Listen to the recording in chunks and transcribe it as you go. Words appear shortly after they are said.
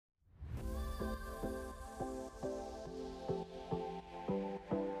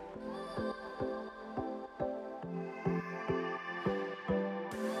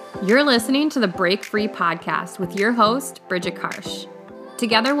You're listening to the Break Free Podcast with your host, Bridget Karsh.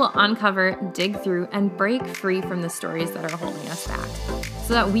 Together, we'll uncover, dig through, and break free from the stories that are holding us back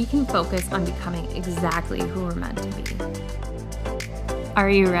so that we can focus on becoming exactly who we're meant to be. Are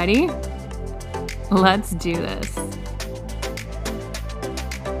you ready? Let's do this.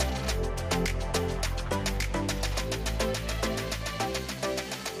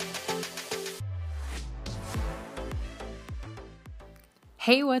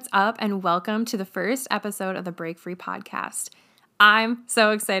 Hey, what's up? And welcome to the first episode of the Break Free Podcast. I'm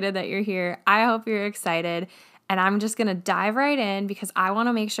so excited that you're here. I hope you're excited. And I'm just going to dive right in because I want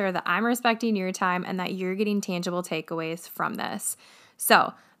to make sure that I'm respecting your time and that you're getting tangible takeaways from this.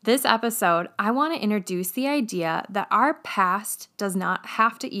 So, this episode, I want to introduce the idea that our past does not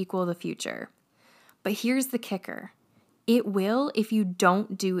have to equal the future. But here's the kicker. It will if you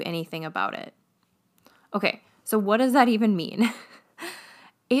don't do anything about it. Okay, so what does that even mean?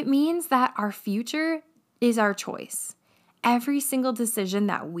 It means that our future is our choice. Every single decision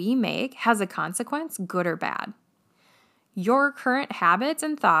that we make has a consequence, good or bad. Your current habits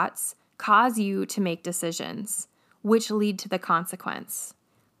and thoughts cause you to make decisions, which lead to the consequence.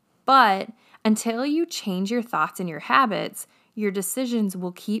 But until you change your thoughts and your habits, your decisions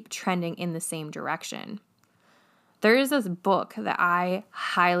will keep trending in the same direction. There is this book that I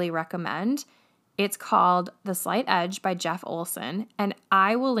highly recommend. It's called The Slight Edge by Jeff Olson, and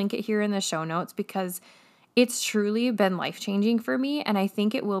I will link it here in the show notes because it's truly been life-changing for me, and I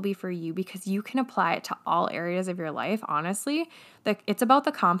think it will be for you because you can apply it to all areas of your life, honestly. It's about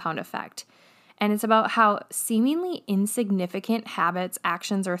the compound effect, and it's about how seemingly insignificant habits,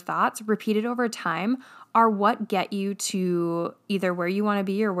 actions, or thoughts repeated over time are what get you to either where you want to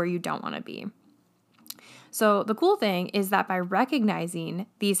be or where you don't want to be. So the cool thing is that by recognizing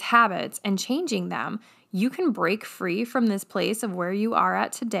these habits and changing them, you can break free from this place of where you are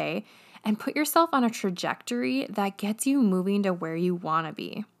at today and put yourself on a trajectory that gets you moving to where you want to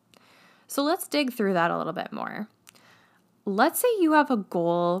be. So let's dig through that a little bit more. Let's say you have a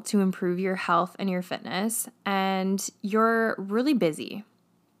goal to improve your health and your fitness, and you're really busy.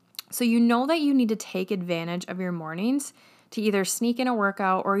 So you know that you need to take advantage of your mornings to either sneak in a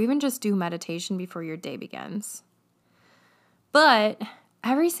workout or even just do meditation before your day begins. But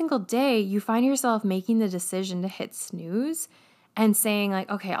every single day, you find yourself making the decision to hit snooze and saying like,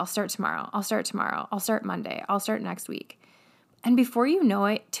 okay, I'll start tomorrow, I'll start Monday, I'll start next week. And before you know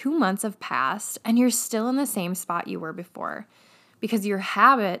it, 2 months have passed and you're still in the same spot you were before because your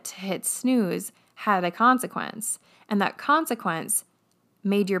habit to hit snooze had a consequence, and that consequence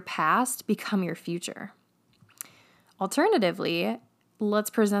made your past become your future. Alternatively, let's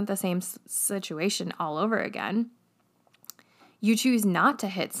present the same situation all over again. You choose not to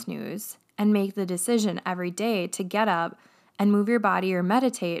hit snooze and make the decision every day to get up and move your body or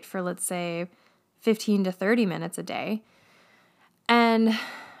meditate for, let's say, 15 to 30 minutes a day. And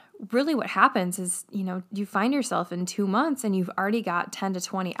really what happens is, you find yourself in 2 months and you've already got 10 to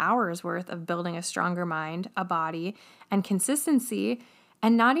 20 hours worth of building a stronger mind, a body, and consistency.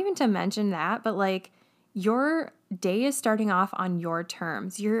 And not even to mention that, but your day is starting off on your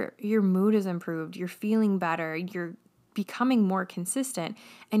terms. Your mood is improved. You're feeling better. You're becoming more consistent.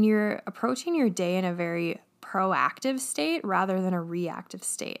 And you're approaching your day in a very proactive state rather than a reactive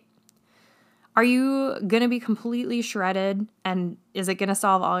state. Are you going to be completely shredded and is it going to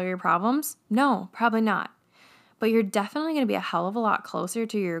solve all your problems? No, probably not. But you're definitely going to be a hell of a lot closer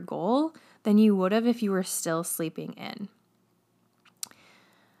to your goal than you would have if you were still sleeping in.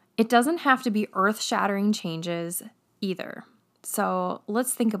 It doesn't have to be earth-shattering changes either. So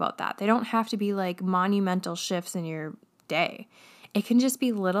let's think about that. They don't have to be like monumental shifts in your day. It can just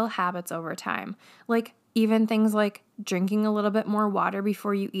be little habits over time. Like even things like drinking a little bit more water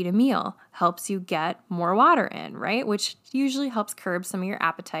before you eat a meal helps you get more water in, right? Which usually helps curb some of your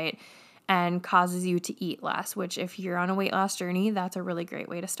appetite and causes you to eat less, which if you're on a weight loss journey, that's a really great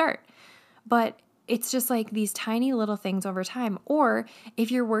way to start. But it's just like these tiny little things over time. Or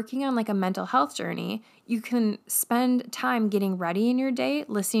if you're working on like a mental health journey, you can spend time getting ready in your day,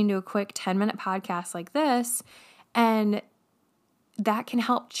 listening to a quick 10-minute podcast like this, and that can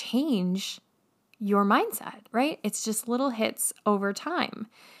help change your mindset, right? It's just little hits over time.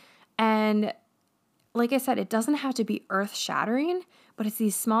 And like I said, it doesn't have to be earth-shattering, but it's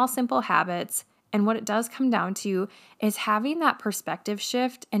these small, simple habits. And what it does come down to is having that perspective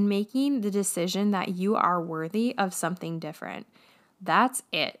shift and making the decision that you are worthy of something different. That's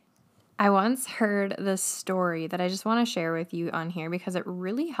it. I once heard this story that I just want to share with you on here because it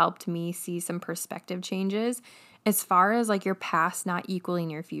really helped me see some perspective changes as far as like your past not equaling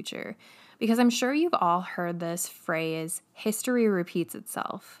your future. Because I'm sure you've all heard this phrase, history repeats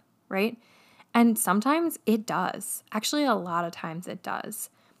itself. right? And sometimes it does. Actually, a lot of times it does,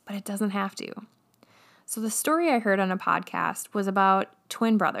 but it doesn't have to. So the story I heard on a podcast was about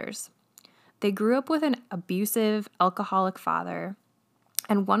twin brothers. They grew up with an abusive, alcoholic father,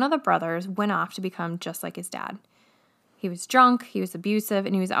 and one of the brothers went off to become just like his dad. He was drunk, he was abusive,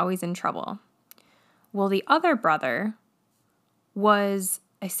 and he was always in trouble. Well, the other brother was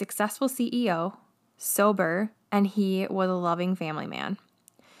a successful CEO, sober, and he was a loving family man.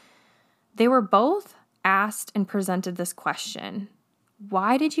 They were both asked and presented this question: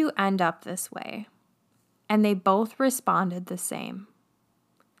 why did you end up this way? And they both responded the same: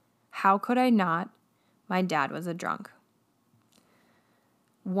 how could I not? My dad was a drunk.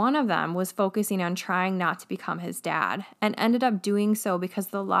 One of them was focusing on trying not to become his dad and ended up doing so because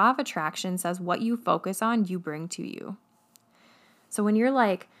the law of attraction says what you focus on, you bring to you. So when you're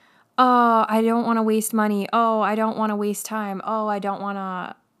like, oh, I don't want to waste money. Oh, I don't want to waste time. Oh, I don't want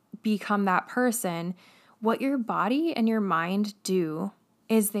to become that person. What your body and your mind do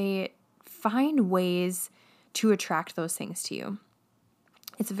is they find ways to attract those things to you.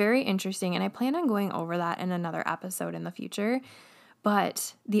 It's very interesting, and I plan on going over that in another episode in the future.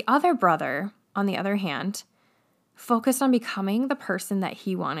 But the other brother, on the other hand, focused on becoming the person that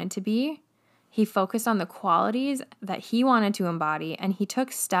he wanted to be. He focused on the qualities that he wanted to embody, and he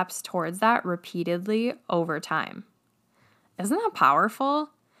took steps towards that repeatedly over time. Isn't that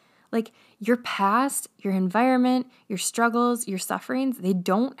powerful? Like, your past, your environment, your struggles, your sufferings, they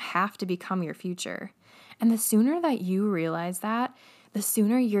don't have to become your future. And the sooner that you realize that, the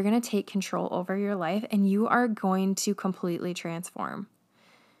sooner you're going to take control over your life and you are going to completely transform.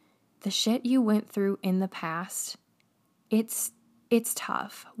 The shit you went through in the past, it's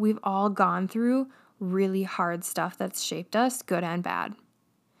tough. We've all gone through really hard stuff that's shaped us, good and bad.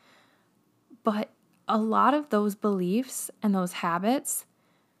 But a lot of those beliefs and those habits,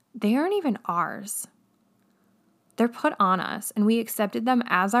 they aren't even ours. They're put on us, and we accepted them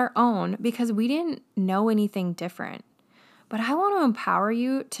as our own because we didn't know anything different. But I want to empower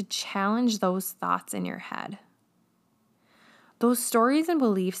you to challenge those thoughts in your head. Those stories and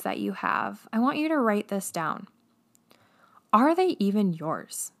beliefs that you have, I want you to write this down. Are they even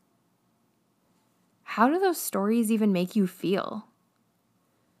yours? How do those stories even make you feel?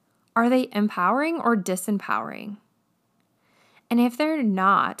 Are they empowering or disempowering? And if they're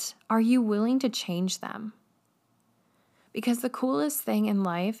not, are you willing to change them? Because the coolest thing in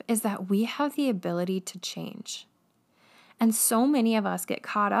life is that we have the ability to change. And so many of us get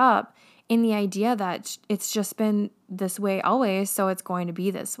caught up in the idea that it's just been this way always, so it's going to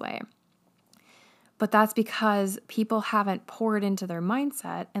be this way. But that's because people haven't poured into their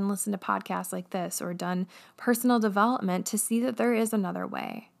mindset and listened to podcasts like this or done personal development to see that there is another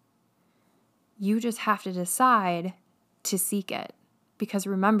way. You just have to decide to seek it. Because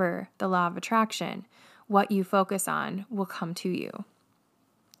remember, the law of attraction, what you focus on will come to you.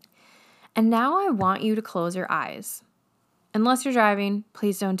 And now I want you to close your eyes. Unless you're driving,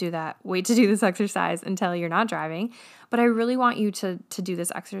 please don't do that. Wait to do this exercise until you're not driving. But I really want you to do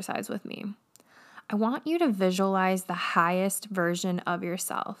this exercise with me. I want you to visualize the highest version of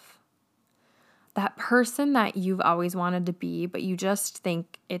yourself. That person that you've always wanted to be, but you just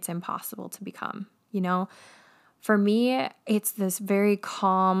think it's impossible to become. You know, for me, it's this very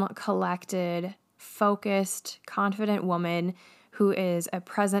calm, collected, focused, confident woman who is a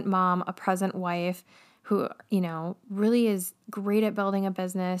present mom, a present wife, who, really is great at building a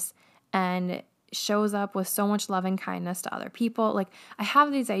business and shows up with so much love and kindness to other people. Like, I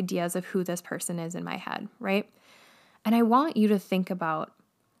have these ideas of who this person is in my head, right? And I want you to think about,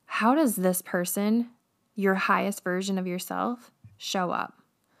 how does this person, your highest version of yourself, show up?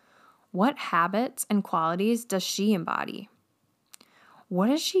 What habits and qualities does she embody? What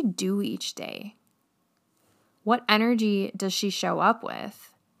does she do each day? What energy does she show up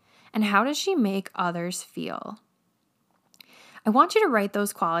with? And how does she make others feel? I want you to write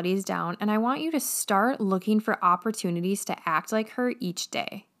those qualities down, and I want you to start looking for opportunities to act like her each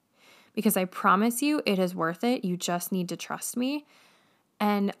day. Because I promise you, it is worth it. You just need to trust me.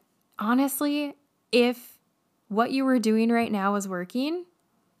 And honestly, if what you were doing right now was working,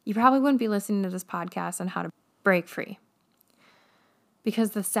 you probably wouldn't be listening to this podcast on how to break free.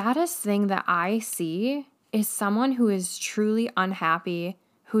 Because the saddest thing that I see is someone who is truly unhappy,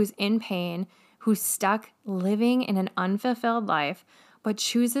 who's in pain, who's stuck living in an unfulfilled life, but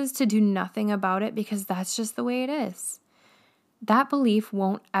chooses to do nothing about it because that's just the way it is. That belief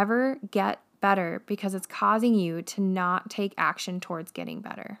won't ever get better because it's causing you to not take action towards getting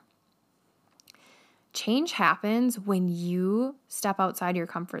better. Change happens when you step outside your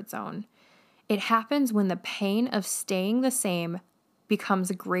comfort zone. It happens when the pain of staying the same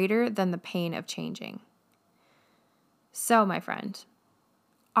becomes greater than the pain of changing. So, my friend,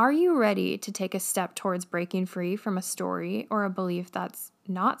 are you ready to take a step towards breaking free from a story or a belief that's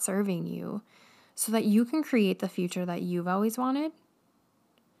not serving you so that you can create the future that you've always wanted?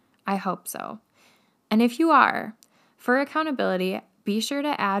 I hope so. And if you are, for accountability, be sure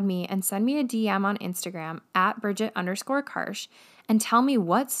to add me and send me a DM on Instagram at Bridget_Karsh and tell me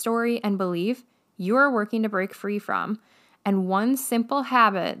what story and belief you are working to break free from and one simple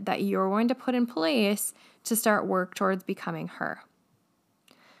habit that you're going to put in place to start work towards becoming her.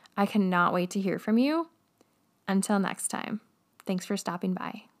 I cannot wait to hear from you. Until next time, thanks for stopping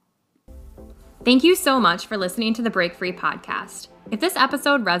by. Thank you so much for listening to the Break Free podcast. If this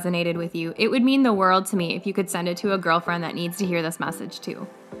episode resonated with you, it would mean the world to me if you could send it to a girlfriend that needs to hear this message too.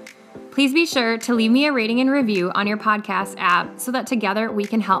 Please be sure to leave me a rating and review on your podcast app so that together we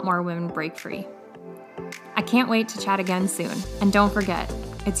can help more women break free. I can't wait to chat again soon. And don't forget,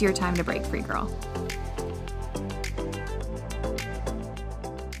 it's your time to break free, girl.